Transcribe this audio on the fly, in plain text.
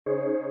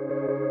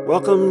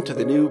Welcome to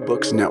the New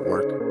Books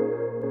Network.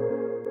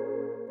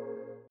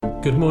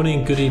 Good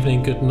morning, good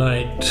evening, good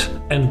night,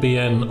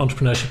 NBN,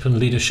 Entrepreneurship and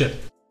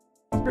Leadership.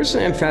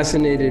 Personally, I'm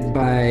fascinated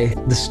by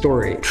the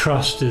story.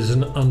 Trust is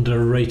an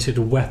underrated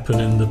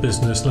weapon in the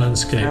business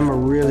landscape. I'm a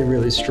really,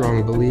 really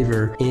strong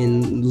believer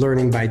in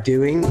learning by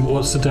doing.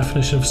 What's the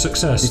definition of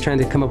success? You're trying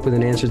to come up with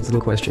an answer to the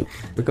question.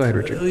 But go ahead,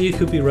 Richard. You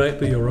could be right,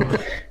 but you're wrong.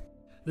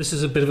 This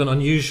is a bit of an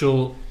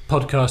unusual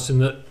podcast in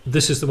that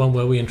this is the one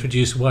where we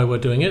introduce why we're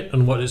doing it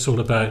and what it's all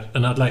about.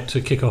 And I'd like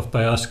to kick off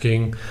by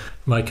asking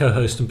my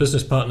co-host and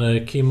business partner,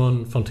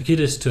 Kimon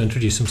Fontakidis, to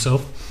introduce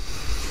himself.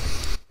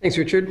 Thanks,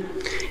 Richard.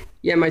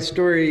 Yeah, my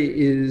story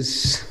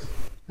is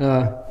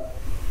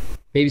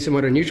maybe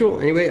somewhat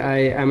unusual. Anyway, I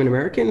am an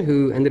American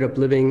who ended up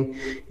living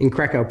in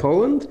Krakow,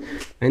 Poland.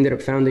 I ended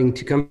up founding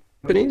two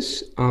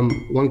companies,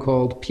 one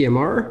called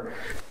PMR,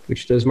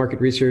 which does market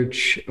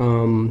research,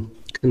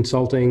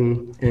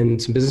 consulting,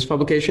 and some business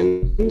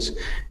publications,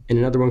 and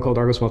another one called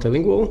Argos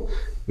Multilingual,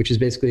 which is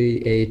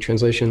basically a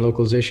translation and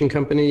localization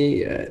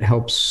company. It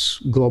helps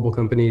global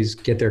companies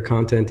get their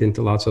content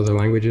into lots of other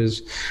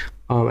languages.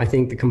 I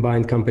think the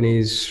combined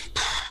companies,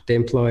 they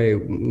employ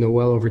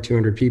well over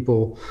 200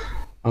 people.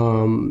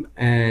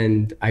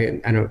 And I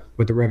don't know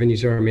what the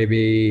revenues are,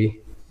 maybe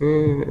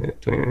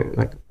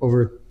like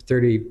over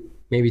 30,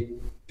 maybe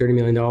 $30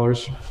 million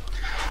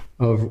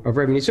of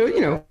revenue.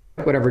 So,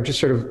 whatever, just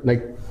sort of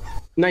like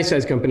nice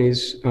sized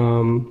companies.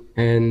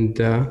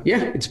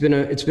 It's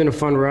been a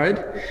fun ride.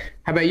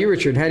 How about you,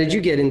 Richard? How did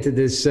you get into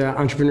this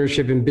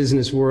entrepreneurship and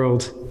business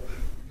world?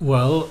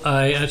 Well,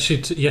 I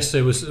actually,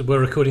 we're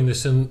recording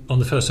this on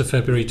the 1st of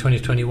February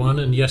 2021,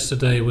 and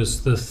yesterday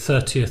was the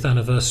 30th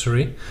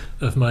anniversary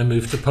of my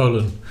move to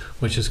Poland,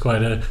 which is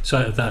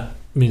so that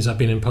means I've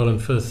been in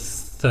Poland for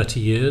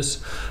 30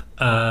 years,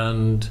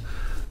 and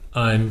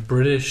I'm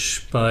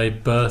British by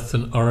birth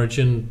and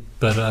origin,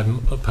 but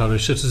I'm a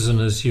Polish citizen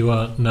as you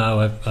are now.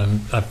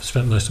 I've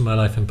spent most of my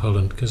life in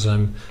Poland because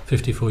I'm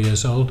 54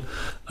 years old,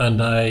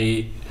 and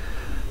I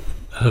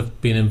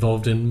have been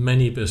involved in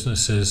many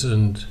businesses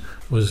and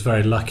was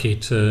very lucky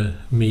to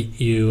meet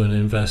you and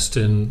invest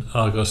in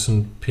Argos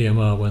and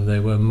PMR when they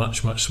were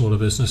much, much smaller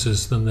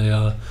businesses than they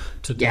are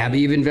today. Yeah, but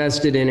you've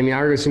invested in,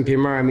 Argos and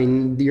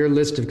PMR, your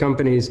list of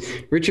companies.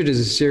 Richard is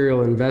a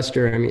serial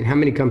investor. How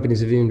many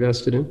companies have you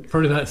invested in?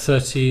 Probably about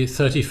 30,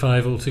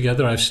 35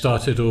 altogether. I've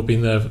started or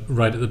been there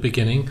right at the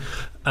beginning.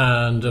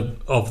 And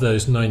of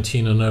those,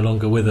 19 are no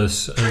longer with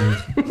us, and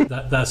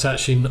that's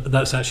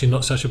actually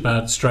not such a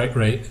bad strike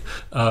rate.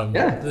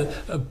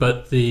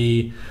 But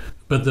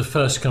the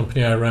first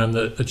company I ran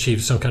that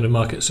achieved some kind of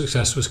market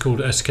success was called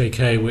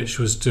SKK, which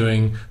was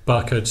doing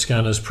barcode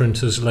scanners,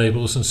 printers,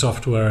 labels, and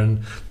software.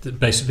 And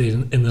basically,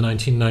 in the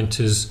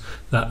 1990s,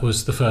 that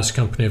was the first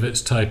company of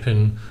its type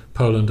in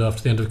Poland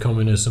after the end of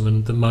communism.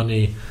 And the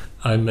money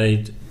I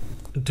made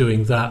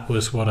doing that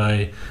was what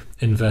I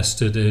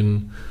invested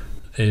in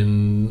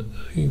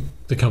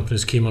the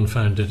companies Kimon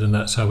founded, and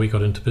that's how we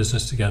got into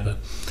business together.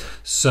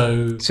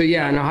 So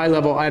yeah, on a high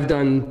level, I've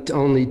done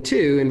only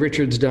 2 and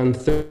Richard's done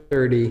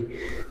 30.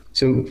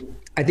 So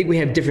I think we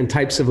have different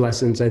types of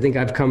lessons. I think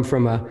I've come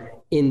from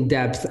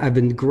in-depth, I've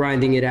been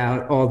grinding it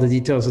out, all the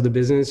details of the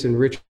business, and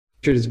Richard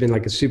has been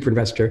like a super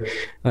investor.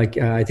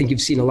 I think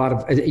you've seen a lot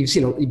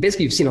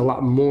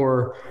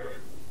more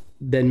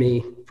than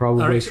me,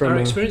 probably. Our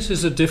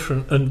experiences are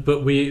different,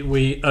 but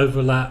we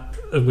overlap.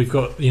 We've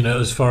got,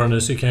 as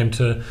foreigners who came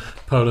to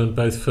Poland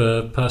both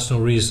for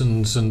personal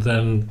reasons and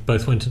then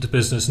both went into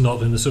business,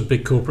 not in the sort of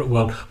big corporate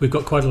world. We've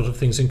got quite a lot of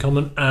things in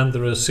common, and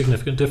there are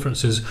significant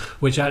differences,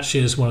 which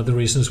actually is one of the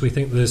reasons we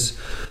think this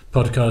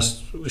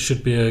podcast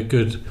should be a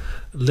good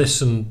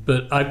listen.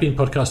 But I've been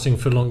podcasting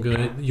for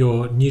longer.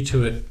 You're new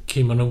to it,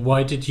 Kimon. And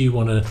why did you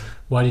want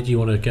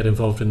to get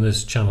involved in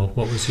this channel?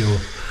 What's your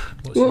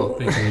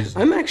big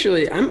reason?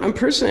 I'm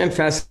personally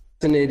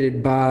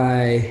fascinated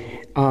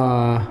by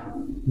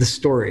the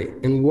story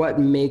and what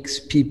makes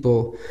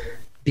people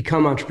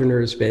become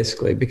entrepreneurs,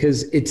 basically,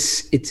 because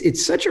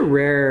it's such a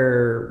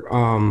rare.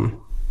 I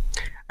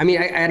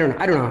don't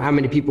know how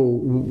many people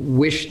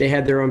wish they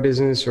had their own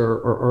business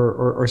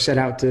or set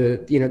out to.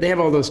 They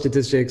have all those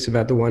statistics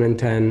about the 1 in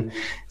 10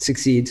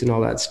 succeeds and all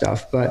that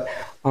stuff, but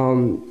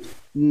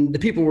the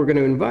people we're going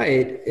to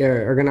invite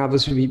are going to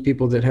obviously be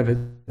people that have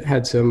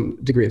had some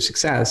degree of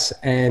success.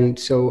 And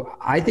so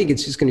I think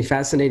it's just going to be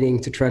fascinating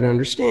to try to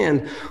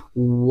understand,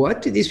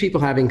 what do these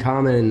people have in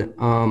common?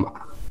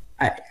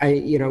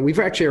 We've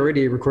actually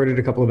already recorded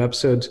a couple of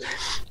episodes,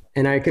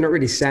 and I can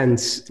already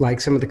sense like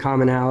some of the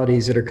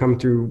commonalities that are come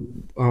through.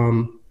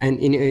 And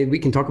we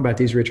can talk about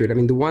these, Richard.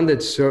 The one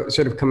that's sort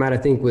of come out, I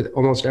think, with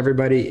almost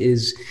everybody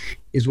is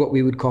what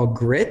we would call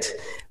grit,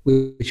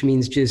 which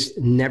means just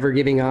never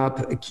giving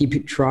up,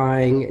 keep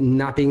trying,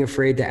 not being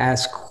afraid to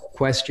ask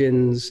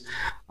questions,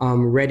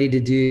 ready to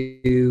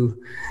do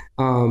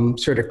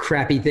sort of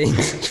crappy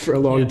things for a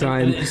long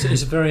time.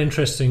 It's very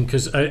interesting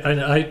because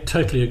I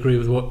totally agree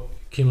with what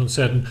Kimon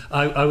said. And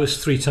I was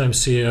 3 times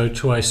CEO,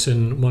 twice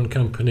in one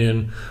company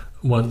and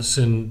once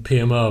in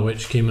PMR,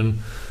 which Kimon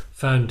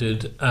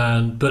founded,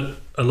 but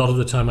a lot of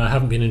the time I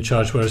haven't been in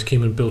charge, whereas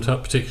Keyman built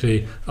up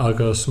particularly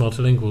Argos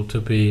Multilingual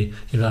to be,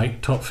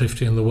 like top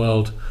 50 in the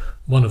world,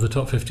 one of the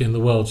top 50 in the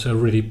world, so a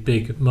really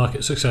big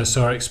market success.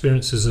 So our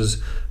experiences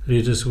as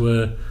leaders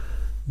were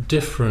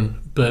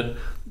different, but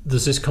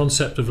there's this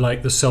concept of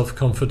like the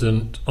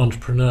self-confident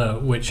entrepreneur,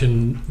 which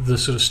in the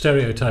sort of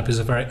stereotype is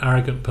a very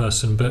arrogant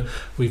person, but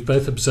we've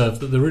both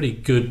observed that the really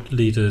good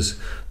leaders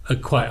are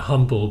quite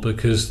humble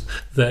because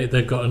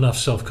they've got enough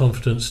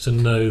self-confidence to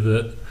know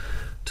that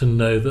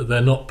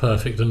they're not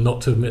perfect, and not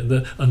to admit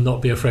that, and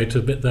not be afraid to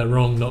admit they're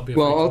wrong.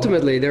 Well,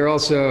 ultimately, they're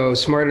also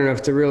smart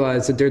enough to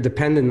realize that they're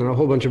dependent on a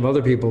whole bunch of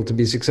other people to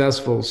be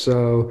successful.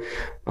 So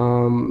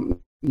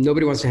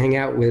nobody wants to hang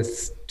out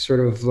with sort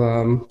of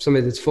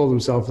somebody that's full of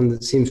himself and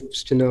that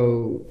seems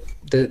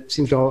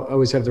to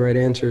always have the right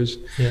answers.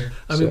 Yeah,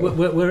 I mean,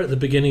 we're at the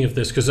beginning of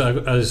this because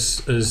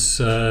as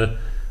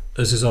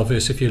is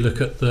obvious if you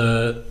look at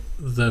the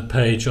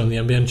page on the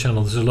MBN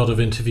channel, there's a lot of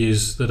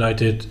interviews that I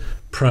did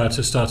prior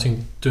to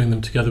doing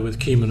them together with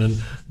Keyman,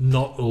 and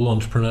not all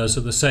entrepreneurs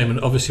are the same. And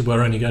obviously,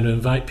 we're only going to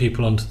invite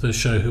people onto the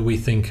show who we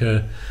think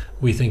are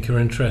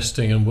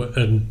interesting,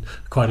 and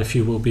quite a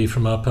few will be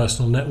from our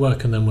personal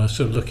network, and then we're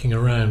sort of looking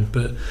around.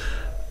 But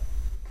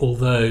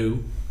although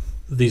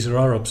these are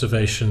our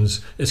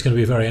observations, it's going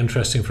to be very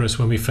interesting for us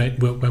when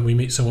we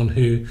meet someone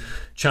who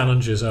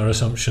challenges our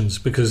assumptions.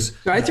 Because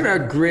so I threw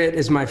out grit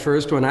as my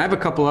first one. I have a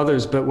couple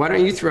others, but why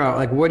don't you throw out,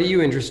 like, what are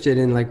you interested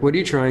in? Like, what are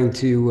you trying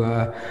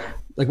to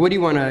what do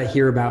you want to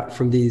hear about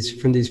from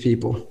these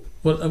people?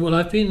 Well,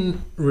 I've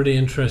been really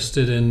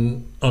interested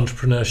in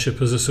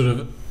entrepreneurship as a sort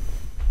of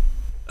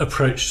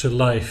approach to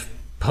life,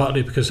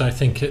 partly because I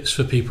think it's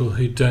for people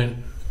who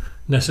don't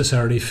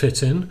necessarily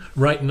fit in.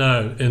 Right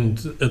now,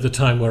 at the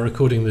time we're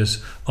recording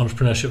this,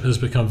 entrepreneurship has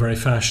become very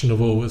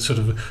fashionable with sort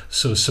of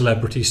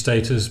celebrity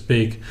status,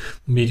 big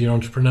media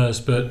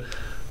entrepreneurs, but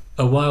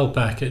a while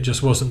back it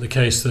just wasn't the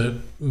case. That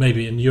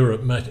maybe in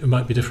Europe it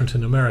might be different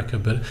in America,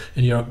 but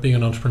in Europe being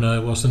an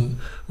entrepreneur wasn't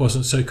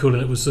so cool,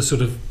 and it was the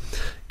sort of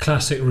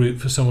classic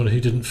route for someone who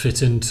didn't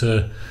fit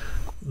into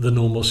the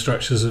normal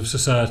structures of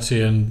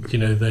society, and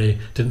they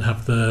didn't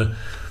have the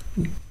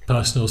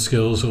personal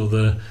skills or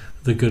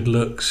the good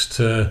looks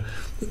to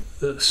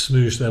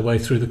smooth their way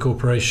through the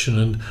corporation.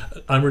 And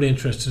I'm really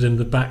interested in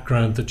the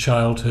background, the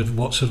childhood,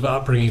 what sort of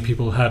upbringing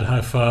people had,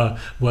 how far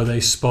were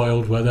they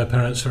spoiled, were their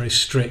parents very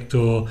strict,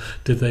 or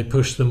did they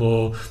push them,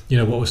 or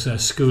what was their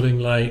schooling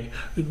like,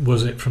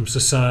 was it from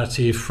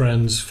society,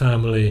 friends,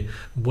 family,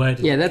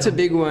 that's a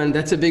big one.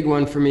 That's a big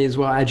one for me as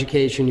well.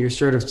 Education, you're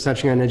sort of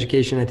touching on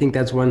education. I think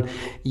that's one.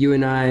 You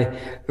and I,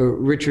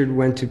 Richard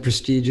went to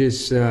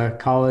prestigious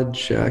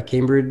college,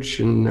 Cambridge,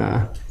 and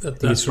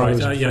that's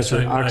right. Yes,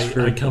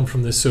 I come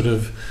from this sort of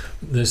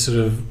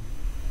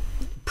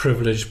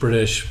privileged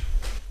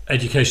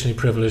educationally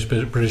privileged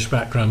British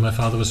background. My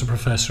father was a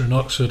professor in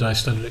Oxford. I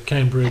studied at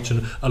Cambridge,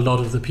 and a lot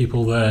of the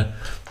people there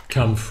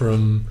come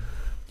from,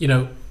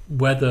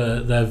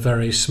 whether they're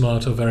very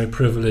smart or very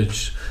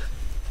privileged,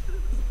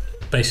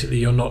 basically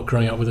you're not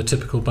growing up with a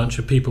typical bunch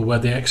of people where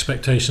the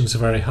expectations are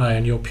very high,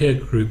 and your peer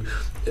group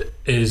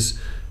is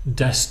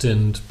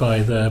destined by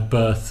their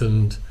birth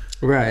and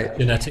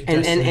genetic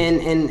destiny.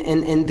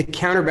 And the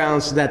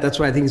counterbalance to that's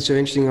why I think it's so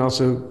interesting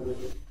also,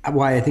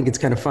 why I think it's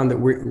kind of fun that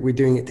we're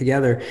doing it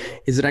together,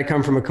 is that I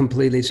come from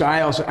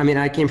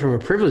I came from a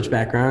privileged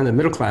background, a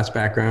middle class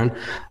background.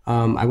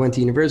 I went to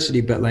university,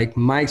 but like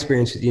my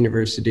experience with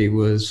university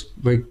was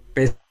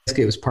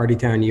basically it was Party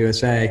Town,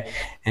 USA,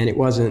 and it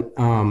wasn't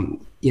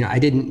I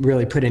didn't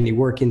really put any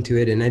work into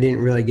it, and I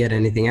didn't really get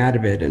anything out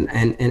of it. And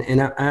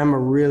I'm a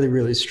really,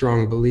 really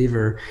strong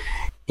believer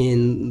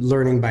in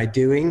learning by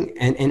doing.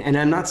 And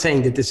I'm not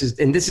saying that this is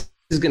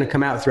going to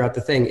come out throughout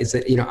the thing, is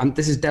that,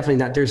 this is definitely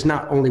not, there's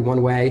not only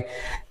one way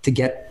to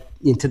get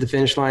into the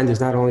finish line.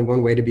 There's not only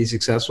one way to be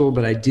successful,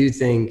 but I do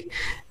think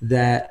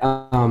that,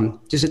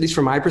 just at least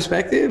from my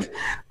perspective,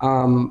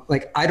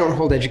 I don't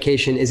hold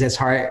education as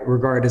high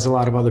regard as a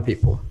lot of other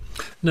people.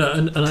 No,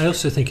 and I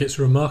also think it's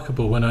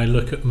remarkable when I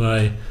look at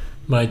my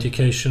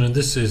education, and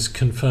this is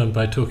confirmed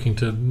by talking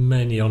to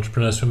many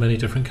entrepreneurs from many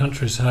different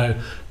countries, how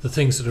the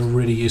things that are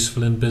really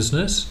useful in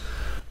business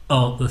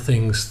aren't the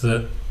things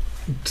that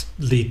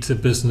lead to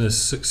business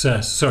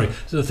success. So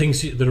the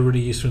things that are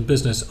really useful in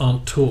business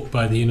aren't taught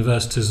by the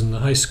universities and the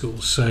high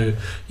schools. So,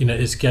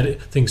 it's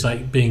things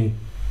like being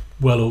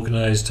well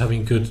organized,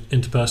 having good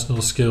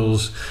interpersonal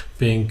skills,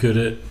 being good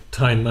at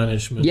time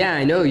management. Yeah,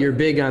 I know you're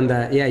big on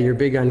that. Yeah, you're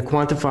big on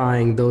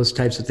quantifying those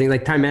types of things.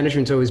 Like time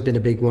management's always been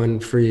a big one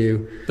for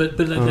you. But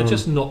they're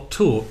just not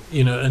taught,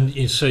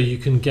 and so you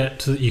can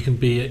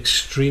be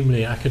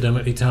extrememely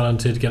academically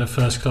talented, get a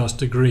first class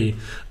degree,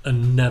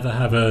 and never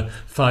have a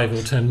 5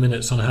 or 10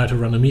 minutes on how to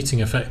run a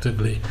meeting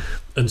effectively.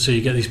 And so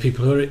you get these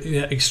people who are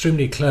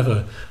extremely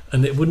clever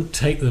and it wouldn't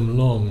take them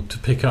long to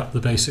pick up the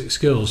basic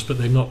skills, but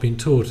they've not been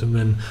taught, and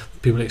then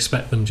people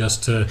expect them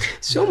just to.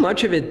 So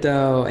much of it,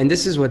 though, and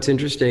this is what's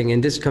interesting,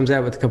 and this comes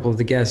out with a couple of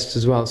the guests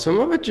as well. So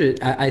much of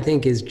it, I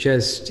think, is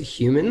just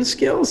human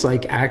skills,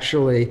 like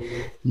actually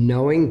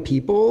knowing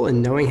people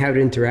and knowing how to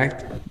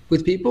interact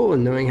with people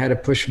and knowing how to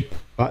push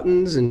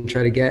buttons and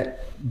try to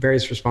get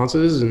various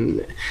responses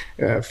and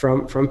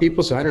from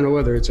people. So I don't know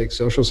whether it's like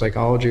social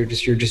psychology or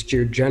just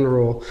your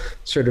general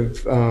sort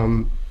of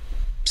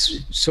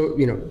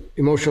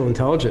emotional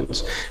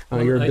intelligence,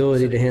 your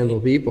ability to handle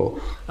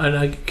people.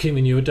 And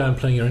Keeman, you were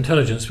downplaying your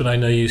intelligence, but I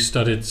know you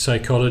studied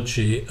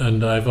psychology,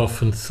 and I've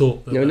often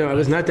thought that... No, I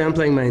was not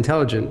downplaying my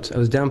intelligence. I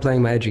was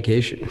downplaying my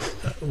education.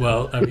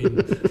 Well, I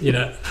mean,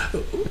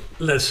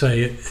 let's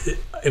say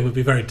it would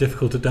be very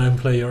difficult to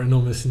downplay your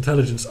enormous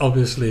intelligence,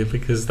 obviously,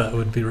 because that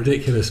would be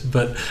ridiculous.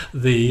 But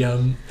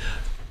the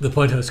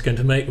point I was going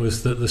to make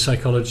was that the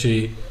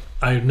psychology,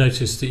 I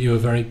noticed that you were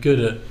very good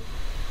at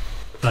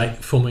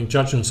forming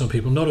judgments on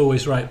people, not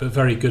always right, but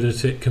very good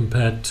at it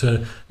compared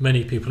to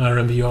many people. I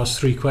remember you asked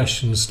 3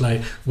 questions,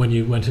 like when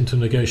you went into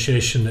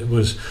negotiation, it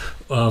was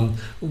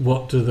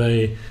what do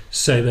they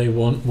say they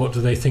want, what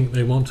do they think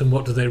they want, and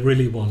what do they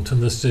really want?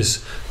 And there's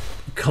this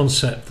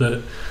concept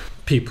that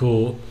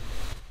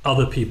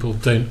other people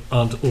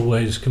aren't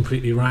always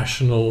completely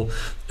rational,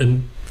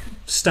 and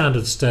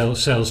standard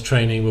sales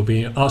training will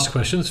be ask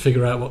questions,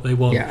 figure out what they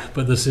want,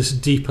 but there's this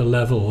deeper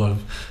level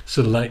of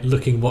sort of like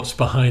looking what's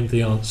behind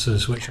the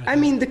answers, which I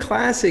mean, the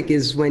classic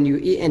is when you,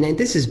 and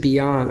this is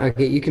beyond,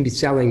 okay, you can be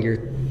selling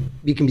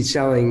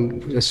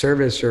a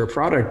service or a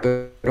product,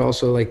 but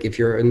also like if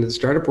you're in the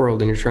startup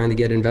world and you're trying to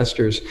get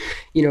investors,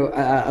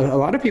 a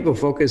lot of people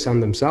focus on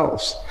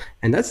themselves,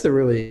 and that's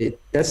the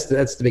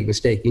big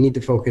mistake. You need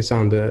to focus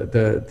on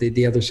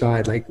the other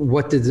side. Like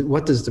what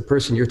does the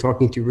person you're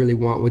talking to really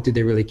want? What do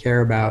they really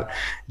care about?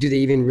 Do they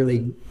even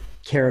really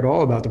care at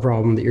all about the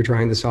problem that you're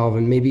trying to solve?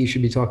 And maybe you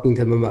should be talking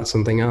to them about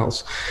something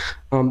else.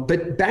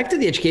 But back to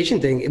the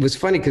education thing, it was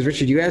funny because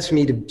Richard, you asked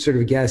me to sort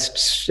of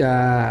guest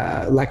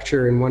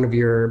lecture in one of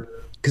your,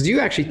 because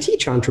you actually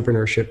teach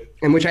entrepreneurship,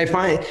 and which I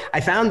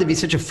found to be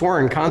such a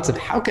foreign concept.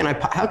 How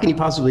can you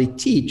possibly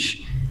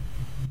teach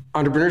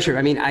entrepreneurship?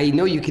 I mean, I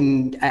know you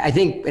can, I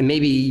think, and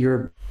maybe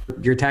your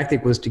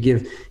tactic was to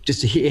give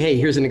hey,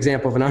 here's an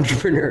example of an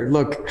entrepreneur,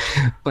 look,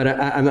 but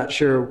I'm not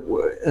sure,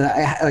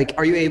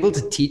 are you able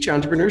to teach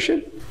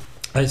entrepreneurship?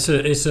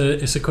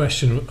 It's a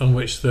question on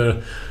which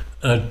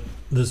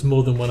there's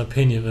more than one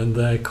opinion, and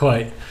there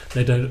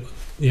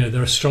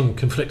are strong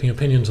conflicting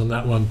opinions on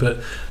that one, but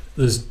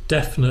there's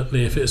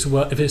definitely, if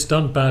it's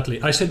done badly,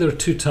 I say there are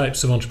 2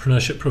 types of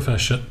entrepreneurship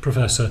professor.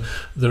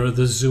 There are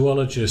the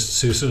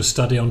zoologists who sort of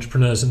study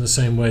entrepreneurs in the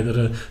same way that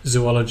a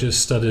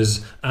zoologist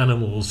studies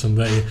animals, and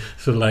they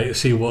sort of like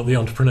see what the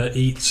entrepreneur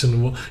eats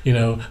and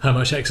how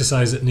much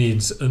exercise it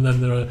needs. And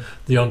then there are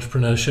the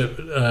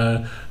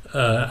entrepreneurship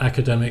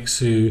academics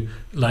who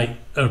are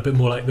a bit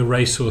more like the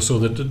racehorse or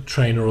the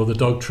trainer or the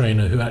dog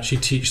trainer, who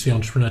actually teach the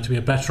entrepreneur to be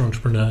a better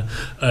entrepreneur.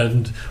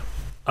 And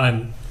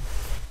I'm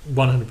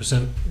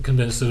 100%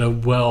 convinced that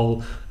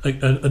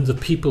and the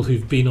people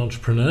who've been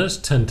entrepreneurs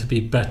tend to be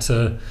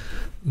better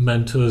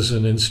mentors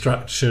and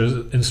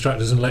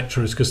instructors and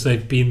lecturers, because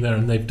they've been there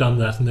and they've done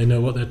that and they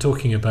know what they're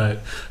talking about.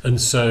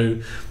 And so,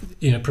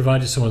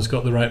 provided someone's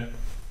got the right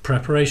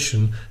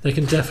preparation, they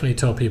can definitely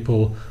tell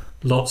people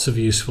lots of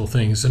useful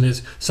things.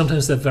 And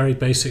sometimes they're very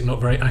basic,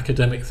 not very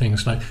academic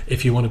things, like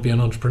if you want to be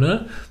an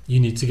entrepreneur, you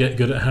need to get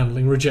good at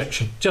handling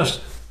rejection.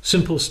 Just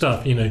simple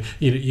stuff. You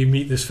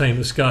meet this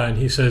famous guy, and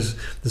he says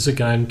there's a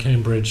guy in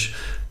Cambridge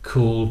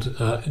called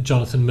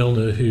Jonathan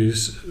Milner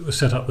who's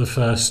set up the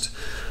first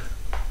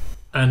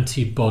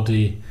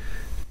antibody.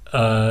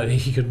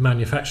 He could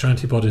manufacture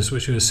antibodies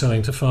which he was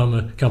selling to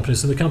pharma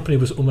companies, and the company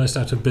was almost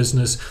out of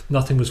business.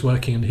 Nothing was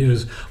working, and he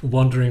was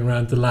wandering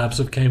around the labs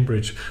of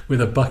Cambridge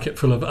with a bucket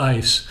full of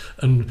ice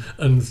and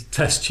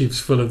test tubes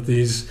full of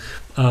these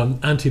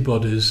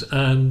antibodies.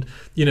 And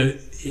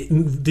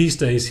these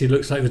days he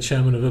looks like the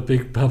chairman of a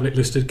big public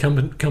listed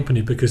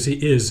company, because he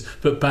is,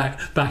 but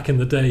back in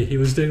the day he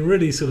was doing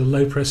really sort of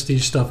low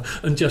prestige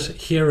stuff. And just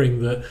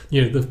hearing that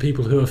the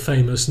people who are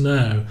famous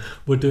now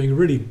were doing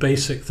really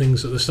basic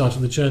things at the start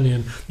of the journey,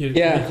 and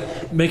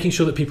making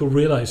sure that people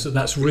realize that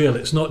that's real.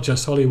 It's not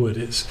just Hollywood,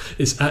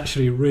 it's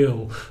actually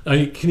real.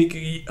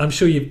 I'm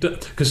sure you've done,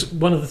 because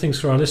one of the things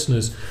for our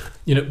listeners,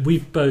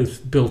 we've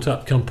both built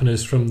up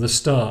companies from the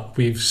start.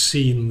 We've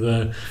seen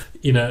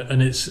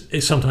and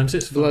it's sometimes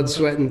it's blood,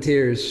 sweat, and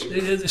tears.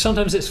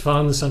 Sometimes it's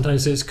fun,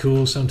 sometimes it's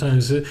cool,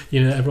 sometimes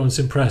everyone's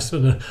impressed,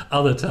 but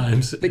other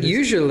times. But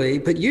usually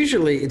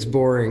it's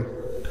boring.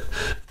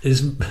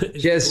 It's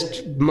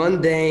just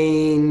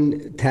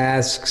mundane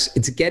tasks.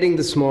 It's getting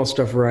the small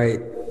stuff right.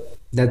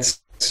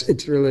 That's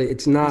it's really,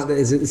 it's not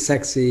as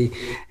sexy,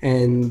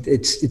 and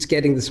it's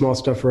getting the small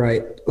stuff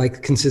right,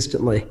 like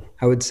consistently,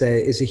 I would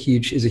say is a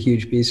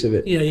huge piece of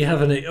it. Yeah, you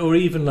have or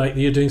even like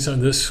you're doing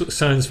something that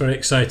sounds very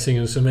exciting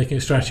and so making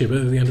a strategy, but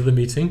at the end of the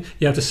meeting,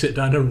 you have to sit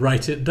down and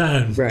write it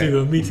down, right. Do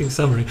a meeting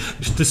summary,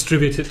 just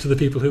distribute it to the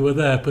people who were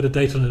there, put a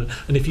date on it.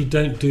 And if you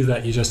don't do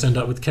that, you just end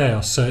up with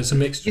chaos. So it's a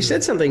mixture. You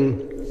said something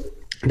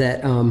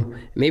that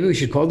maybe we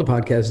should call the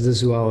podcast The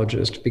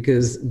Zoologist,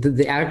 because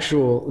the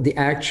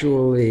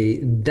actually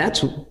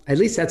that's, at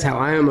least that's how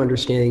I am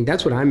understanding,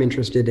 that's what I'm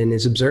interested in,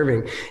 is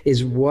observing,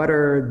 is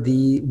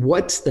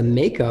what's the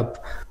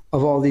makeup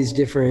of all these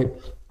different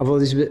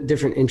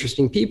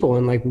interesting people,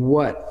 and like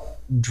what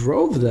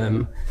drove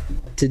them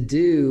to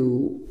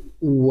do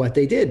what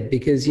they did.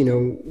 Because, you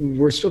know,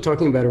 we're still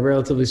talking about a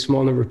relatively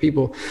small number of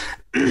people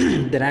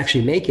that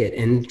actually make it,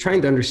 and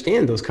trying to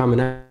understand those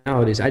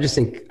commonalities.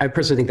 I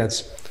personally think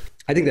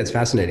that's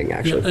fascinating,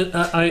 actually.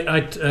 Yeah, I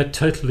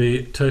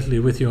totally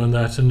with you on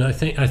that. And I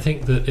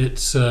think that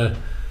it's,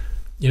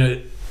 you know,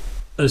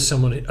 as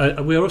someone,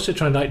 we're also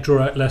trying to like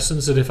draw out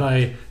lessons, that if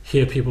I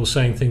hear people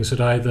saying things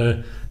that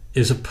either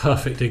is a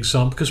perfect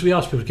example, because we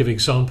ask people to give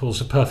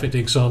examples, a perfect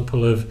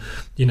example of,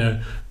 you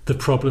know, the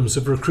problems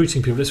of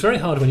recruiting people. It's very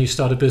hard when you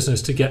start a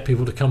business to get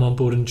people to come on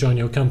board and join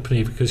your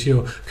company, because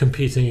you're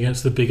competing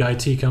against the big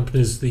IT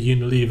companies, the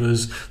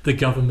Unilevers, the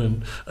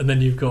government, and then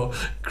you've got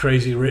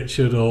Crazy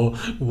Richard or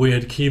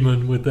Weird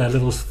Keyman with their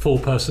little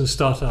 4-person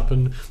startup,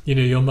 and, you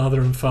know, your mother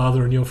and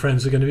father and your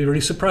friends are going to be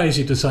really surprised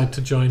you decide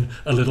to join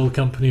a little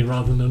company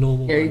rather than a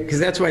normal one. Because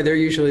that's why they're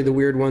usually the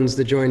weird ones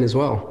that join as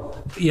well.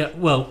 Yeah,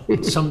 well,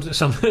 some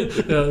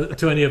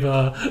to any of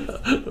our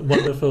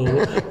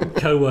wonderful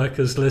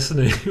co-workers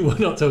listening, we're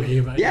not talking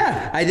about.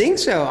 Yeah, I think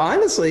so.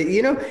 Honestly,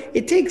 you know,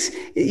 it takes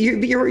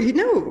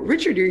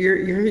Richard,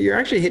 you're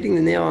actually hitting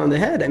the nail on the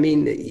head. I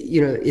mean,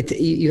 you know,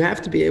 you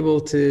have to be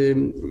able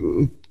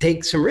to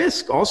take some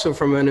risk also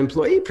from an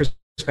employee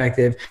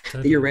perspective,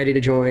 that you're ready to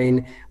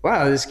join.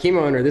 Wow, this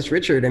Keyman or this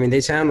Richard, I mean,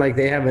 they sound like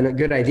they have a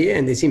good idea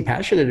and they seem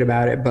passionate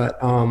about it, but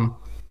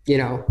you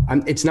know,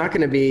 it's not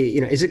going to be, you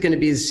know, is it going to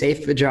be as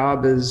safe a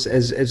job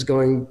as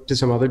going to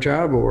some other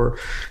job? Or,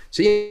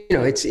 so, you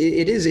know, it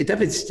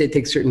definitely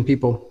takes certain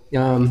people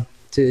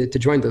to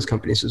join those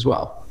companies as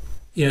well.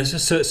 Yeah.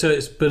 So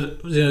it's,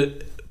 but, you know,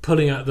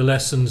 pulling out the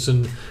lessons,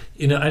 and,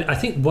 you know, I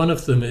think one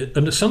of them,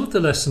 and some of the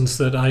lessons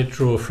that I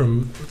draw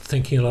from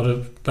thinking a lot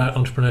about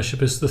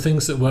entrepreneurship, is the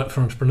things that work for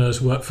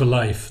entrepreneurs work for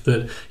life.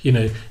 That, you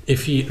know,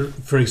 if you,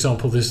 for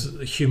example, this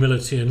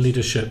humility and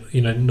leadership,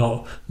 you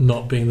know,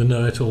 not being the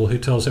know-it-all who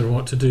tells everyone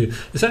what to do,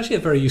 it's actually a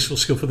very useful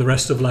skill for the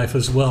rest of life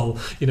as well.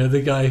 You know,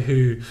 the guy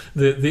who,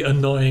 the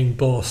annoying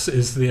boss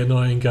is the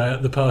annoying guy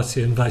at the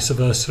party, and vice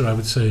versa, I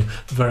would say,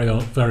 very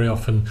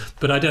often.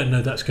 But I don't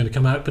know that's going to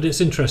come out, but it's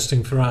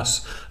interesting for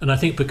us. And I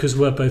think because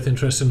we're both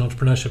interested in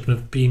entrepreneurship and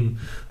have been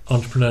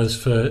entrepreneurs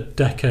for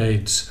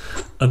decades,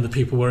 and the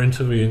people we're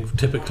interviewing,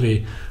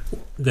 typically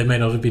they may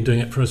not have been doing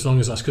it for as long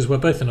as us, because we're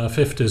both in our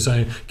 50s.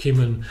 So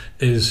Keyman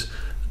is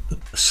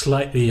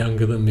slightly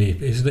younger than me.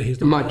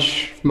 He's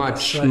much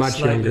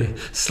younger.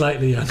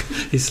 Slightly young.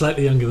 He's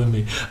slightly younger than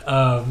me,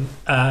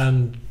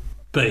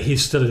 but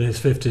he's still in his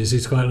 50s.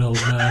 He's quite an old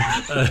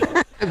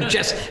man. I've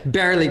just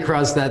barely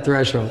crossed that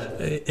threshold.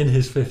 In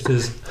his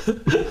 50s.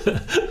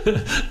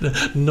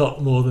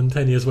 Not more than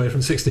 10 years away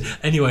from 60.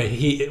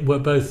 Anyway, we're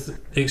both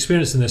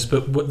experienced in this,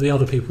 but what the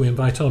other people we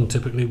invite on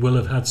typically will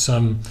have had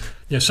some,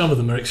 you know, some of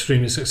them are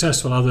extremely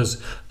successful,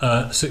 others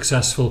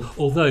successful.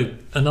 Although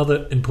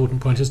another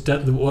important point is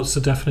what's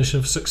the definition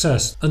of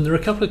success? And there are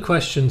a couple of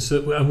questions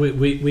that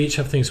we each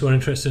have things we're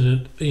interested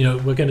in. You know,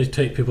 we're going to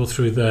take people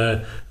through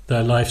their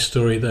life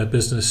story, their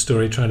business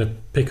story, trying to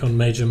pick on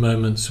major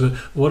moments.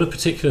 What are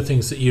particular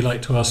things that you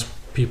like to ask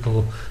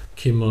people,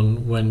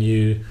 Keyman, when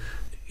you've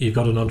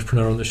got an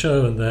entrepreneur on the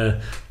show and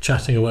they're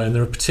chatting away, and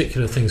there are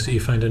particular things that you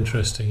find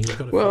interesting?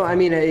 Well, I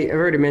mean, I've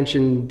already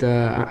mentioned,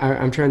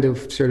 I'm trying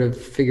to sort of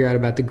figure out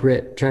about the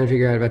grit, trying to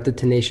figure out about the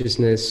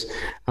tenaciousness.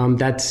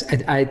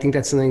 I think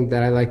that's something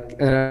that I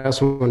like. I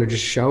also want to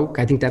just show.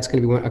 I think that's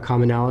going to be a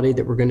commonality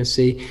that we're going to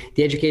see.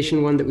 The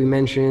education one that we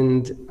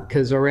mentioned,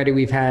 because already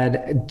we've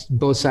had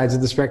both sides of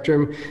the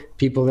spectrum,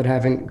 people that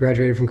haven't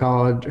graduated from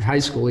college, high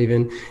school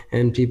even,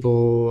 and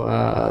people,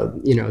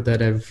 you know,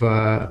 that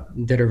are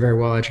very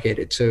well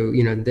educated. So,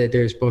 you know,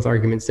 there's both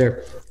arguments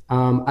there.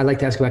 I like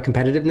to ask about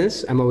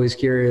competitiveness. I'm always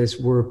curious,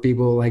 were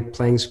people like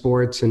playing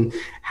sports, and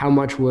how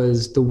much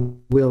was the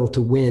will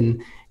to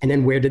win? And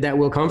then where did that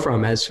will come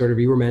from? As sort of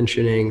you were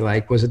mentioning,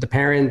 like, was it the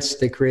parents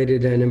that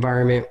created an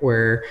environment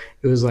where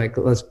it was like,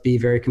 let's be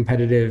very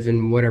competitive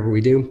in whatever we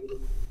do?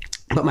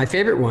 But my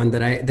favorite one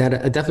that I'm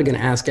definitely going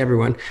to ask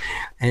everyone,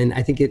 and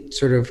I think it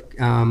sort of,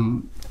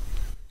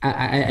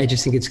 I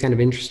just think it's kind of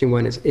interesting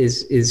one, is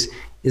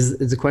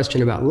the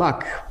question about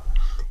luck.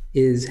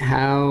 Is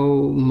how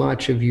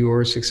much of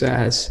your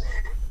success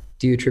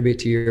do you attribute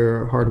to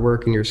your hard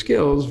work and your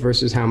skills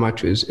versus how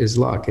much is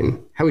luck?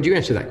 And how would you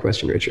answer that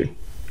question, Richard?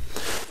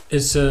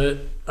 It's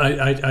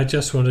I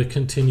just want to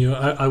continue.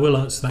 I will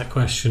answer that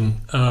question,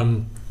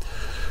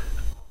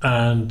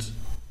 and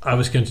I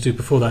was going to do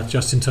before that,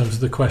 just in terms of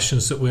the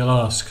questions that we'll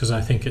ask, because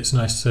I think it's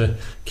nice to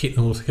keep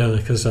them all together,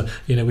 because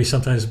we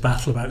sometimes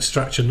battle about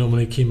structure.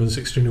 Normally Keeman's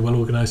extremely well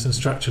organised and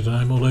structured and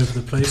I'm all over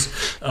the place.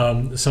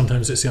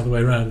 Sometimes it's the other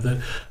way around.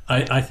 That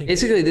I think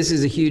basically this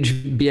is a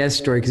huge BS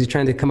story because he's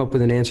trying to come up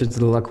with an answer to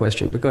the luck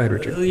question. But go ahead,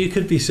 Richard. You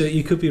could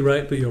be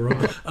right, but you're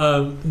wrong.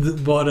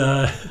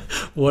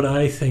 What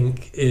I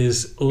think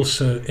is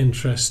also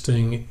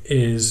interesting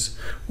is,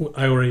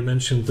 I already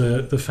mentioned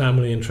the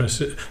family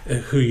interest,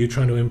 who you're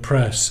trying to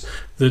impress.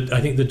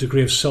 I think the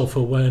degree of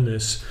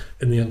self-awareness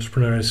in the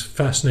entrepreneur is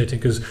fascinating,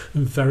 because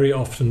very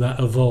often that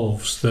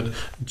evolves, that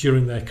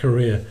during their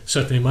career,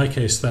 certainly in my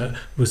case that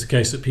was the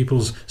case, that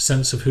people's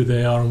sense of who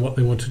they are and what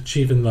they want to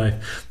achieve in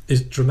life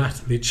is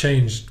dramatically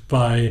changed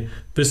by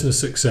business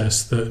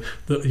success, that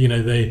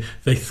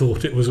they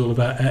thought it was all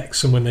about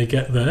X, and when they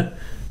get there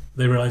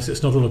they realize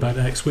it's not all about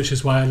X, which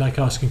is why I like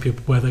asking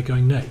people where they're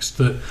going next.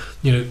 That,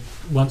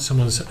 once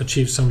someone's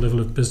achieved some level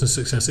of business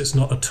success, it's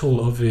not at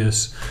all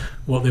obvious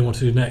what they want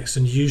to do next.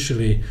 And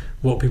usually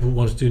what people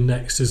want to do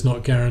next is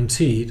not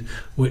guaranteed,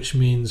 which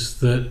means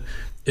that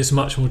it's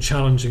much more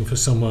challenging for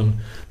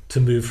someone to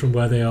move from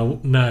where they are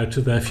now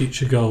to their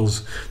future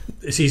goals.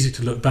 It's easy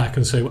to look back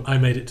and say, well, I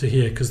made it to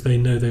here, because they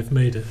know they've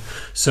made it.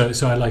 So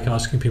I like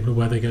asking people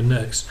where they go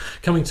next.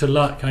 Coming to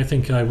luck, I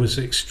think I was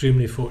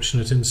extremely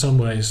fortunate in some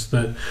ways,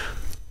 that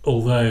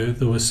although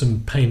there were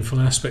some painful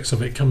aspects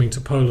of it, coming to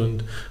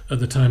Poland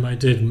at the time I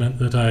did meant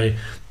that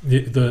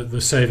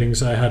the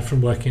savings I had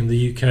from working in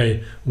the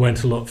UK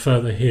went a lot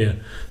further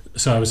here.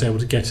 So I was able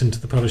to get into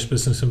the Polish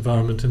business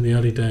environment in the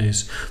early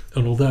days.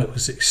 And although it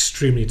was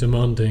extremely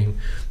demanding,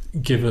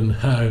 given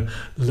how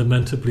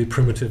lamentably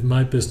primitive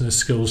my business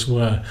skills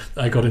were,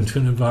 I got into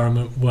an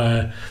environment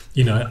where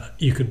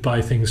you could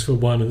buy things for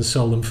 1 and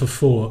sell them for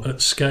 4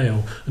 at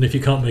scale. And if you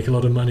can't make a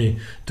lot of money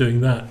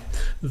doing that,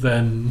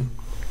 then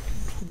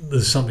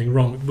there's something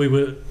wrong. We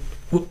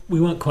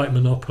weren't quite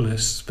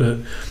monopolists, but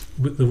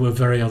there were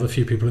very other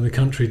few people in the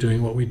country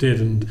doing what we did.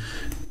 And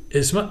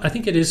I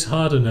think it is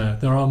harder now.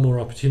 There are more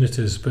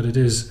opportunities, but it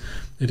is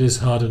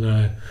harder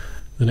now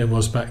than it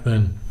was back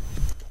then.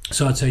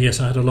 So I'd say yes,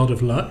 I had a lot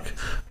of luck,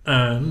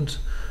 and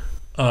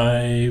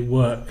I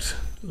worked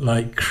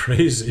like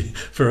crazy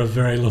for a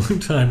very long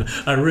time.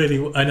 I really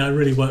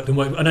worked,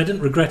 and I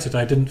didn't regret it.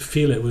 I didn't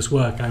feel it was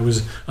work. I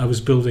was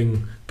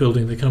building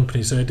the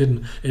company, so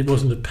it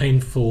wasn't a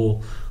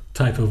painful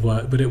type of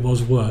work, but it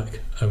was work,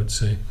 I would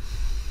say.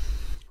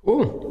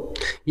 Cool.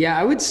 Yeah,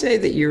 I would say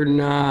that you're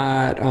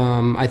not.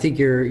 I think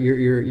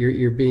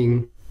you're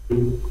being.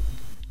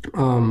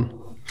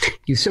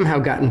 You somehow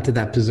got into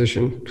that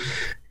position.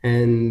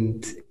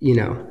 And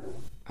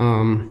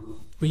well,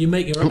 you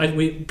make your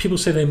own. People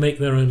say they make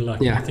their own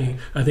luck. Yeah.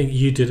 I think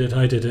you did it.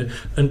 I did it.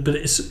 But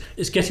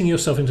it's getting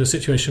yourself into a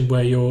situation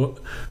where you're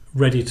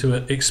ready to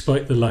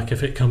exploit the luck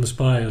if it comes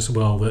by as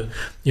well. That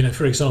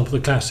for example,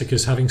 the classic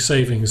is having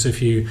savings. If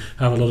you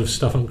have a lot of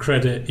stuff on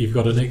credit, you've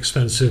got an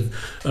expensive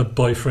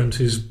boyfriend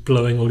who's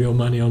blowing all your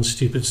money on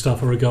stupid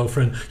stuff, or a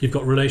girlfriend. You've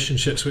got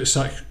relationships which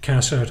suck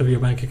cash out of your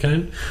bank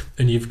account,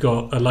 and you've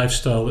got a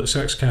lifestyle that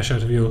sucks cash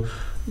out of your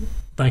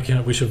bank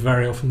account, which are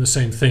very often the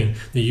same thing.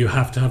 That you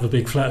have to have a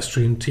big flat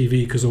screen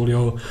TV because all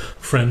your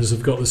friends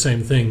have got the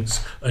same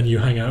things, and you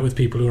hang out with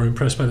people who are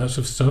impressed by that sort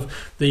of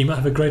stuff. Then you might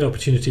have a great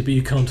opportunity, but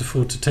you can't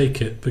afford to take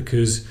it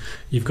because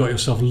you've got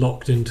yourself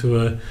locked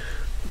into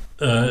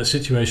a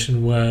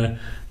situation where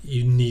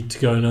you need to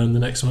go and earn the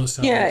next month's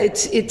salary. Yeah,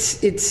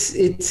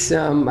 it's.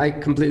 I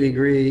completely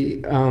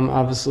agree.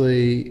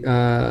 Obviously,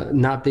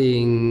 not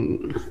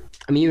being.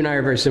 I mean, you and I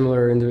are very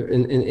similar in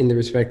the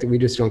respect that we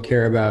just don't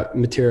care about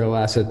material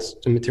assets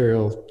and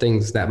material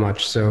things that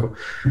much. So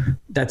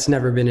that's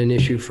never been an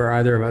issue for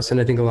either of us. And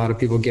I think a lot of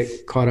people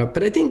get caught up.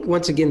 But I think,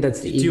 once again,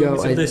 that's the ego. Do you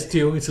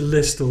want me to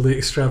list all the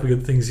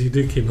extravagant things you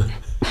do, Keeman?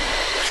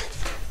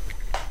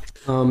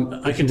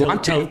 I can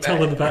tell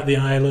them about the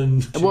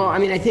island. Well, I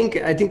mean, I think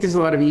there's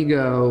a lot of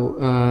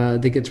ego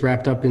that gets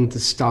wrapped up into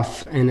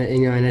stuff, and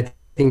I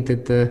think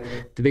that the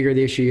bigger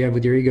the issue you have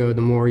with your ego,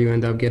 the more you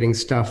end up getting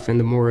stuff, and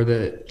the more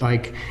that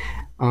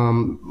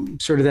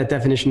sort of that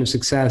definition of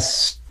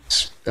success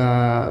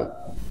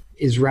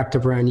is wrapped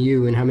up around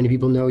you and how many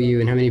people know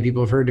you and how many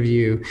people have heard of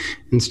you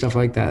and stuff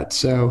like that.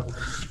 So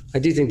I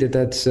do think that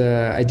that's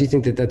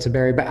a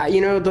barrier.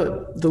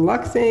 But the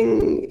luck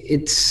thing,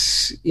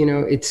 it's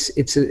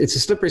a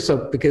slippery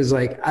slope, because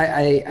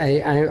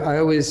I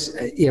always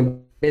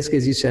basically,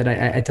 as you said,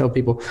 I tell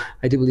people,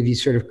 I do believe you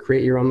sort of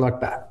create your own luck.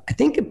 But I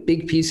think a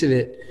big piece of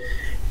it,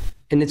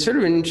 and it's sort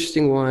of an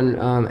interesting one,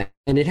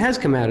 and it has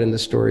come out in the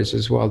stories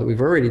as well that we've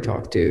already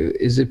talked to,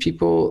 is that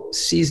people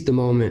seize the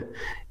moment.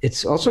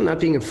 It's also not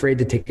being afraid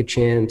to take a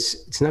chance.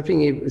 It's not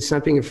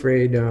being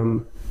afraid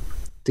to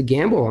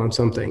gamble on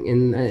something.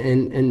 And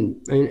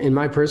in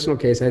my personal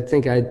case, I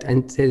think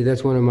I'd say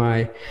that's one of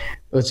my,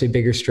 let's say,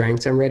 bigger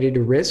strengths. I'm ready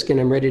to risk, and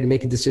I'm ready to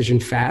make a decision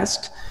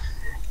fast.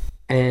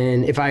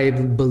 And if I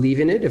believe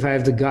in it, if I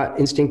have the gut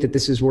instinct that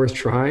this is worth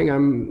trying,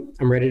 I'm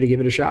ready to give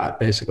it a shot,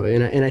 basically.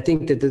 And I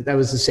think that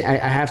was the same. I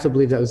have to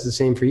believe that was the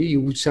same for you.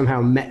 You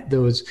somehow met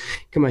those.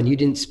 Come on, you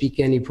didn't speak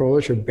any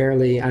Polish or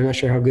barely. I'm not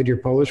sure how good your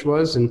Polish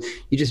was, and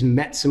you just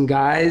met some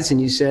guys,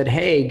 and you said,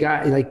 "Hey,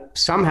 guy," like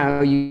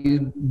somehow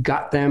you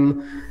got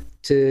them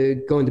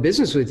to go into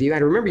business with you. I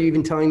remember you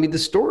even telling me the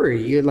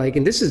story. You're like,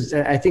 and this is,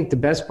 I think the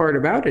best part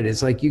about it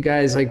is like you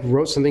guys like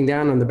wrote something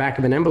down on the back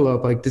of an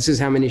envelope, like this is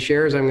how many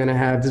shares I'm going to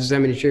have. This is how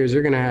many shares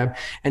you're going to have.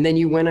 And then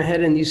you went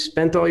ahead and you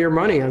spent all your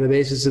money on the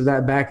basis of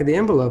that back of the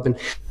envelope.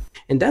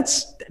 And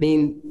that's, I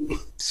mean,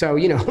 so,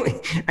 you know,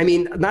 I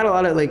mean, not a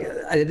lot of like,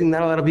 I think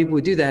not a lot of people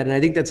would do that. And I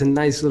think that's a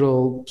nice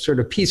little sort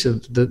of piece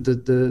of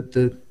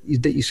that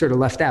you sort of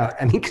left out.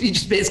 I mean, because you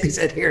just basically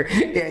said here,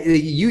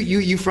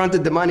 you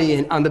fronted the money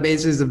and on the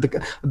basis of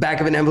the back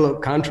of an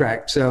envelope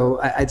contract. So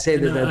I'd say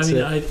that that's. I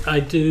mean,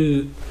 I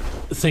do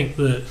think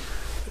that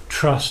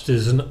trust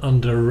is an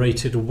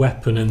underrated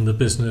weapon in the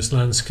business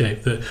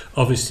landscape. That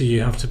obviously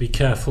you have to be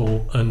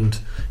careful, and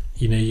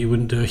you know, you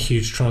wouldn't do a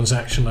huge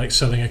transaction like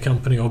selling a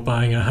company or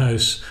buying a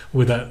house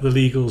without the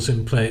legals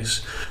in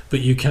place, but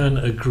you can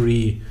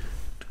agree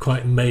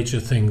quite major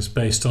things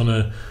based on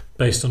a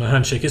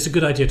handshake. It's a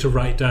good idea to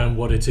write down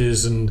what it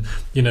is, and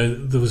you know,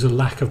 there was a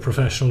lack of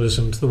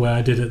professionalism to the way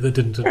I did it that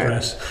didn't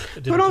address.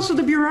 But also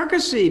the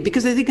bureaucracy,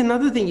 because I think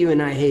another thing you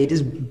and I hate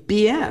is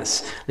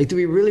BS. Like, do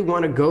we really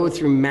want to go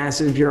through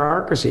massive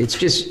bureaucracy?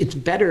 It's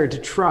better to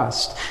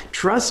trust.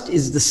 Trust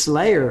is the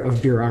slayer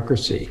of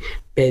bureaucracy,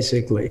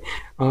 basically.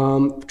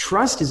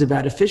 Trust is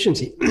about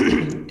efficiency.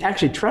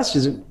 Actually, trust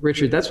is,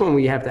 Richard, that's one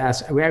we have to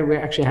ask. We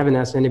actually haven't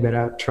asked anybody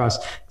about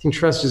trust. I think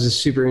trust is a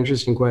super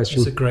interesting question.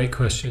 It's a great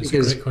question.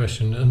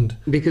 And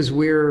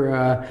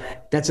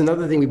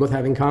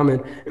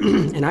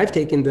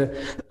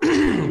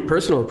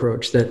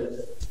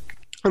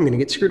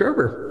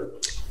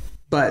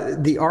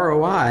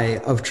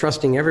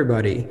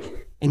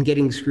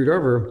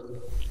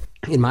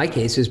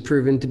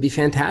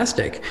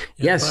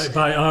Yeah, yes.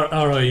 By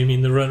ROI, you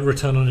mean the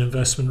return on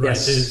investment rate?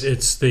 Yes.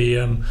 It's the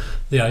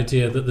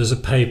idea that there's a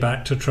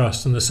payback to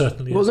trust, and there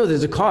certainly is. Well, no,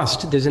 there's a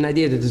cost. There's an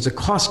idea that there's a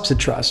cost to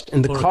trust,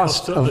 and the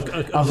cost of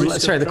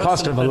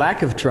a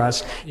lack of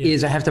trust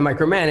is I have to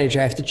micromanage,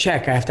 I have to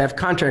check, I have to have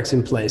contracts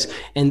in place,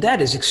 and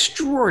that is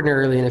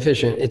extraordinarily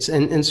inefficient. It's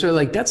and so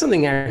like that's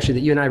something actually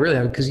that you and I really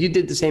have, because you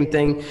did the same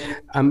thing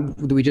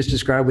that we just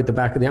described with the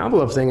back of the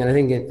envelope thing, and I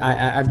think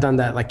I've done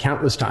that like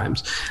countless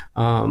times.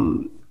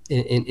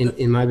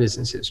 In my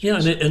business history. Yeah,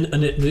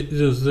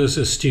 there's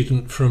a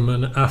student from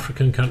an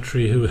African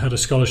country who had a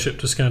scholarship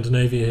to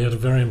Scandinavia. He had a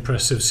very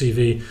impressive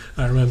CV.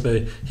 I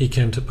remember he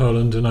came to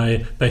Poland, and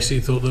I basically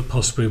thought that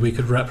possibly we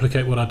could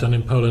replicate what I'd done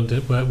in Poland,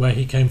 where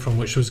he came from,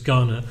 which was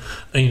Ghana.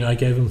 And, you know, I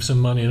gave him some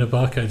money in a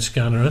barcode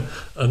scanner,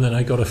 and then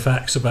I got a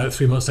fax about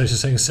 3 months later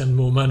saying send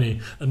more money,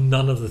 and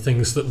none of the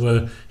things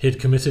that he'd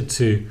committed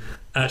to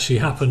actually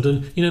happened.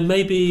 And you know,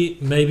 maybe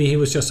he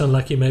was just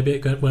unlucky, maybe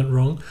it went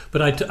wrong,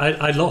 but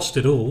I lost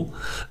it all,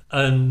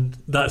 and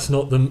that's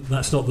not the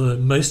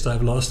most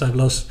I've lost. I've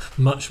lost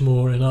much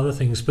more in other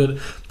things, but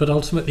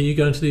ultimately you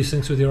go into these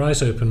things with your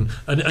eyes open,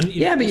 and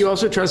but you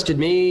also trusted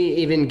me,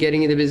 even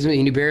getting into business.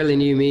 You barely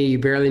knew me, you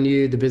barely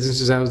knew the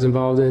businesses I was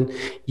involved in.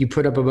 You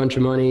put up a bunch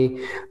of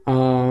money,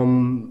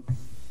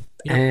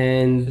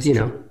 and you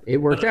know, it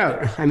worked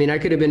out. I mean, I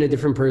could have been a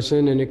different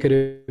person, and it could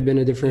have been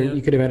a different.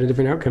 You could have had a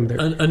different outcome there.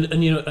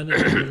 And you know,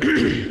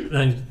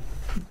 and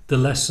the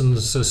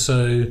lessons are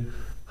so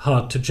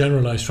hard to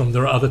generalize from.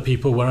 There are other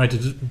people where I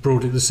did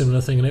broadly the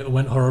similar thing, and it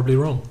went horribly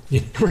wrong.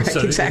 Right,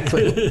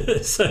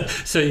 exactly.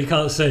 So you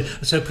can't say.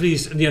 So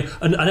please, you know,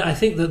 and I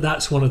think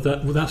that's one of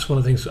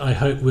the things I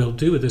hope we'll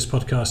do with this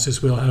podcast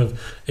is we'll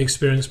have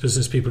experienced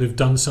business people who've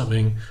done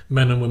something,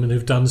 men and women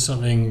who've done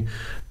something,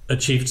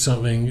 achieved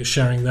something,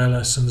 sharing their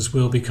lessons.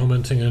 We'll be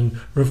commenting and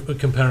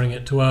comparing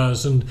it to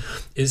ours, and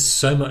it's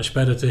so much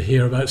better to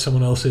hear about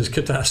someone else's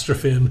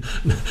catastrophe and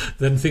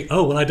then think,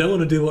 oh well, I don't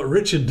want to do what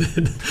Richard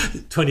did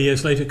 20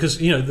 years later, because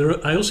you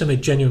know I also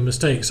made genuine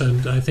mistakes,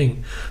 and I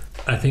think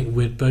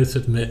we'd both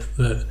admit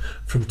that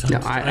from time to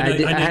time.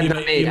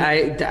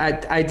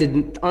 I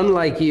didn't.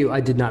 Unlike you,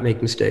 I did not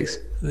make mistakes.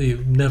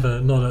 You've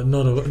never, not a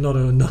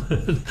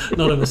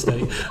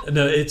mistake.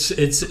 No, it's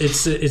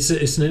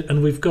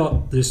and we've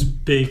got this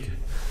big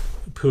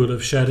pool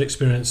of shared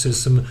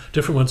experiences, some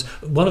different ones.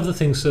 One of the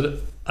things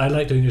that I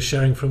like doing is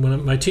sharing from one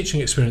of my teaching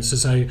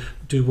experiences. I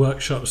do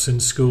workshops in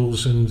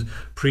schools and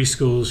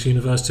preschools,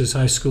 universities,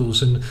 high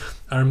schools, and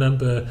I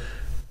remember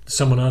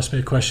someone asked me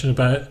a question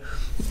about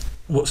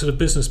what sort of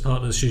business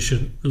partners you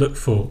should look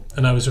for,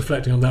 and I was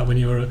reflecting on that when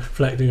you were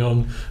reflecting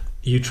on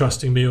you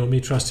trusting me or me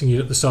trusting you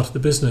at the start of the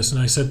business. And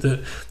I said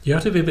that you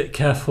have to be a bit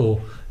careful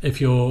if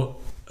you're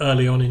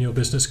early on in your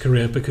business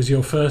career, because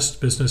your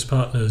first business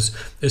partners,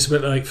 it's a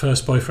bit like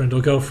first boyfriend or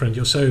girlfriend.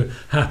 You're so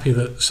happy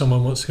that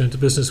someone wants to go into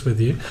business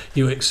with you,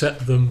 you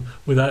accept them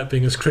without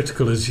being as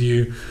critical as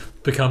you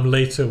become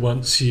later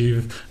once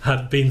you've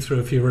had been through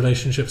a few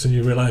relationships and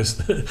you realise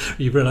that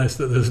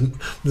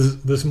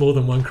there's more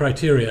than one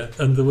criteria.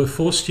 And there were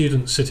 4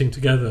 students sitting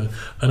together,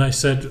 and I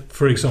said,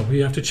 for example,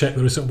 you have to check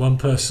there isn't one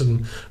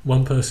person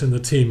in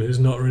the team who's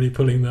not really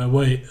pulling their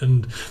weight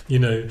and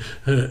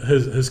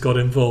has got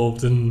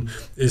involved and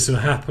is sort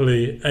of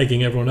happily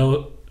egging everyone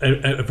else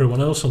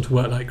on to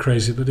work like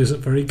crazy but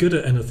isn't very good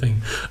at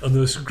anything. And there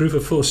was a group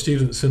of 4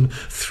 students, and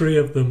 3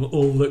 of them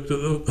all looked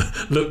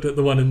at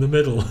the one in the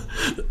middle,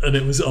 and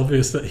it was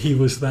obvious that he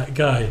was that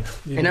guy.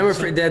 And I'm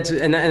afraid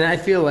and I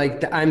feel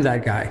like I'm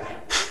that guy.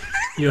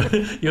 You're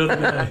the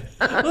guy.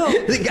 Well,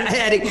 the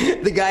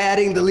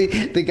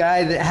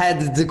guy that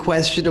had the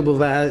questionable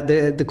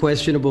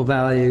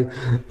value.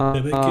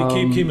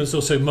 Keeman's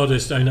also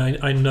modest.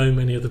 I know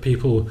many of the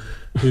people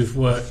who've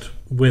worked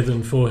with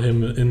and for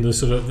him in the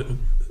sort of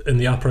in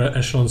the upper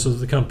echelons of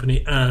the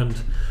company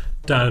and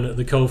down at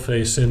the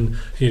coalface, and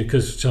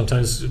because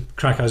sometimes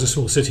Krakow is a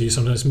small city, you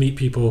sometimes meet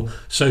people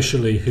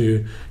socially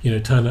who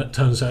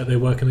turns out they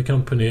work in the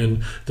company,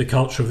 and the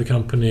culture of the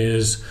company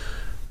is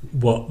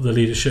what the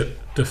leadership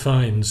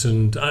defines.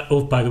 And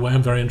by the way,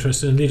 I'm very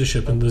interested in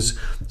leadership, and there's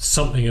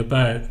something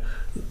about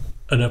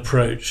an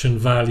approach and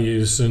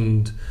values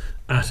and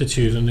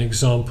attitude and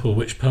example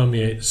which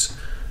permeates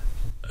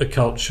a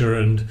culture,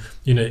 and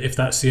if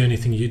that's the only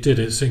thing you did,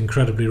 it's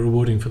incredibly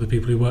rewarding for the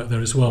people who work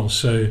there as well.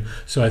 So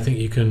I think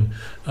you can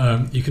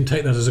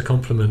take that as a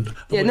compliment.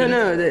 Yeah,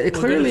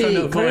 clearly,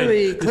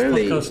 this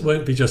podcast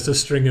won't be just a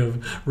string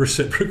of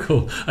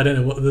reciprocal. I don't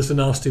know what. There's a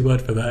nasty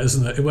word for that,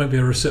 isn't it? It won't be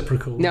a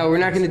reciprocal. No, we're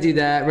not going to do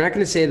that. We're not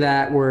going to say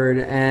that word,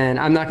 and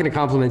I'm not going to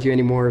compliment you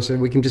anymore. So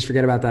we can just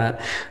forget about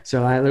that.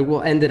 So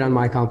we'll end it on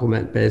my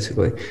compliment,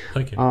 basically.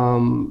 Thank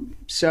you.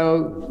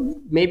 So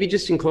maybe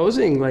just in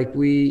closing,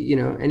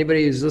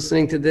 anybody who's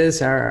listening to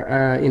this,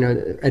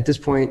 at this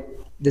point,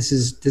 this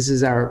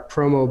is our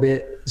promo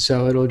bit.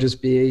 So it'll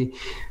just be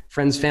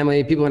friends,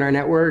 family, people in our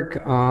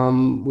network.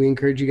 We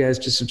encourage you guys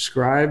to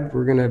subscribe.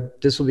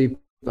 This will be,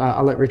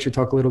 I'll let Richard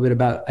talk a little bit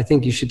about, I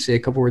think you should say a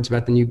couple words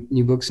about the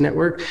New Books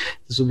Network.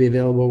 This will be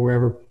available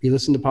wherever you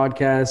listen to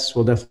podcasts.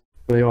 We'll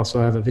definitely also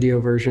have a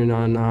video version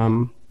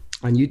on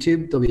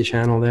YouTube. There'll be a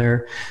channel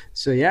there.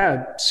 So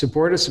yeah,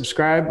 support us,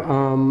 subscribe.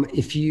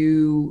 If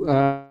you,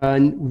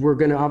 we're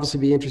going to obviously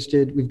be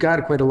interested. We've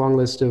got quite a long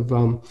list of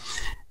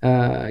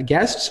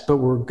guests, but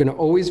we're going to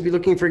always be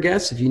looking for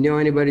guests. If you know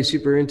anybody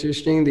super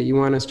interesting that you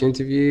want us to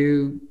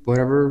interview,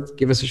 whatever,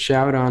 give us a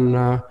shout on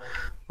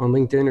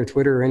LinkedIn or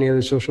Twitter or any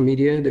other social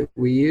media that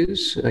we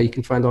use. You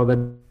can find all that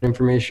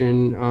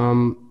information,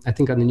 I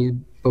think, on the New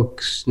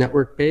Books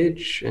Network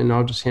page, and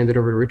I'll just hand it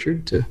over to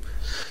Richard to.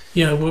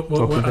 Yeah,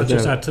 I'll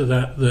just add to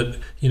that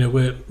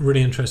we're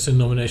really interested in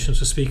nominations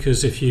for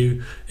speakers. If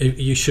you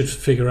should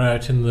figure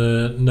out in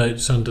the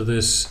notes under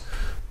this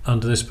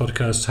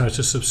podcast how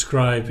to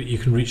subscribe. You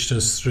can reach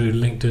us through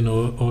LinkedIn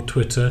or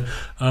Twitter.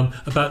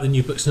 About the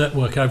New Books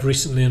Network, I've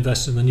recently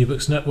invested in the New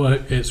Books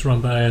Network. It's run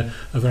by a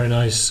very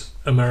nice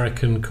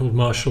American called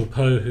Marshall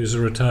Poe, who's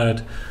a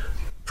retired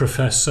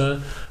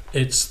professor.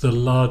 It's the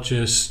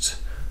largest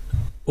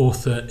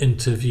author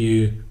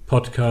interview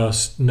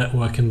podcast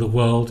network in the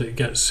world. It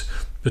gets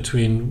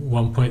between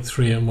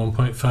 1.3 and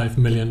 1.5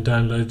 million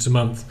downloads a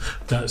month.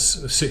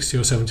 That's 60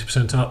 or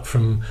 70% up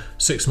from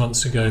 6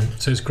 months ago.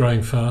 So it's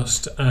growing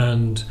fast,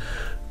 and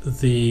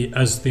as the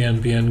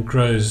NBN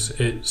grows,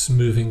 it's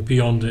moving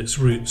beyond its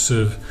roots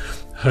of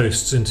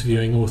hosts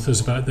interviewing authors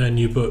about their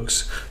new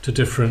books to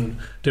different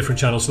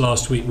channels.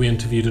 Last week we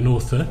interviewed an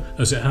author,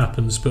 as it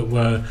happens, but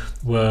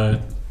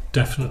we're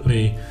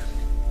definitely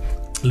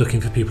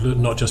looking for people,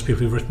 not just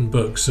people who've written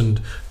books.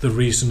 And the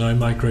reason I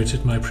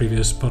migrated my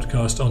previous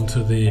podcast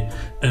onto the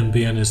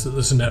NBN is that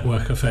there's a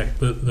network effect,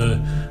 that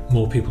the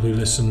more people who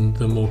listen,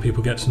 the more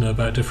people get to know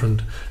about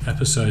different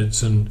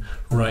episodes. And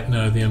right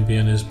now the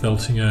NBN is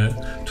belting out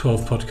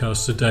 12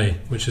 podcasts a day,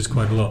 which is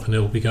quite a lot, and it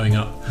will be going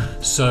up.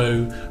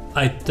 So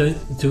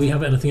do we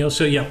have anything else?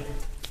 So yeah,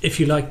 if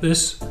you like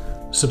this,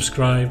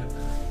 subscribe,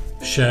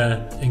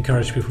 share,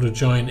 encourage people to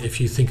join.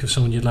 If you think of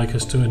someone you'd like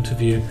us to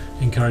interview,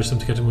 encourage them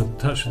to get in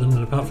touch with them.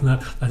 And apart from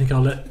that, I think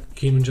I'll let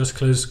Keeman just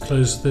close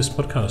this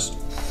podcast.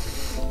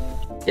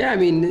 Yeah, I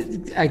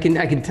mean, I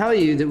can tell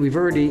you that we've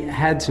already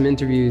had some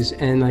interviews,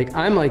 and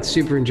I'm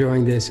super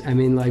enjoying this. I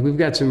mean, we've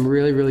got some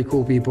really, really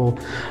cool people,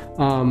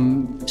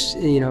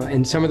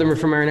 and some of them are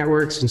from our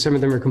networks, and some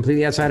of them are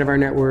completely outside of our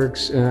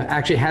networks.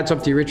 Actually, hats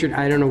off to you, Richard.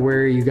 I don't know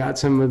where you got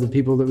some of the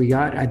people that we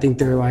got. I think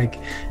they're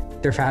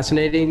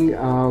fascinating.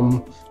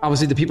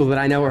 Obviously, the people that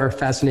I know are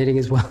fascinating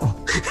as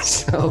well.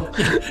 So,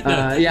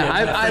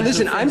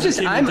 listen.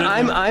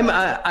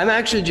 I'm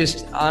actually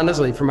just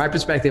honestly, from my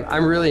perspective,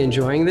 I'm really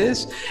enjoying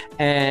this,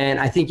 and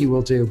I think you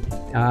will too.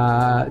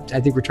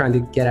 I think we're trying to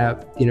get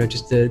out,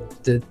 just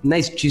the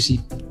nice, juicy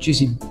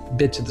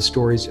bits of the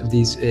stories of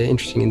these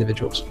interesting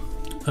individuals.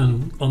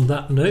 And on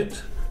that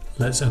note,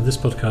 let's end this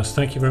podcast.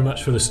 Thank you very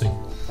much for listening.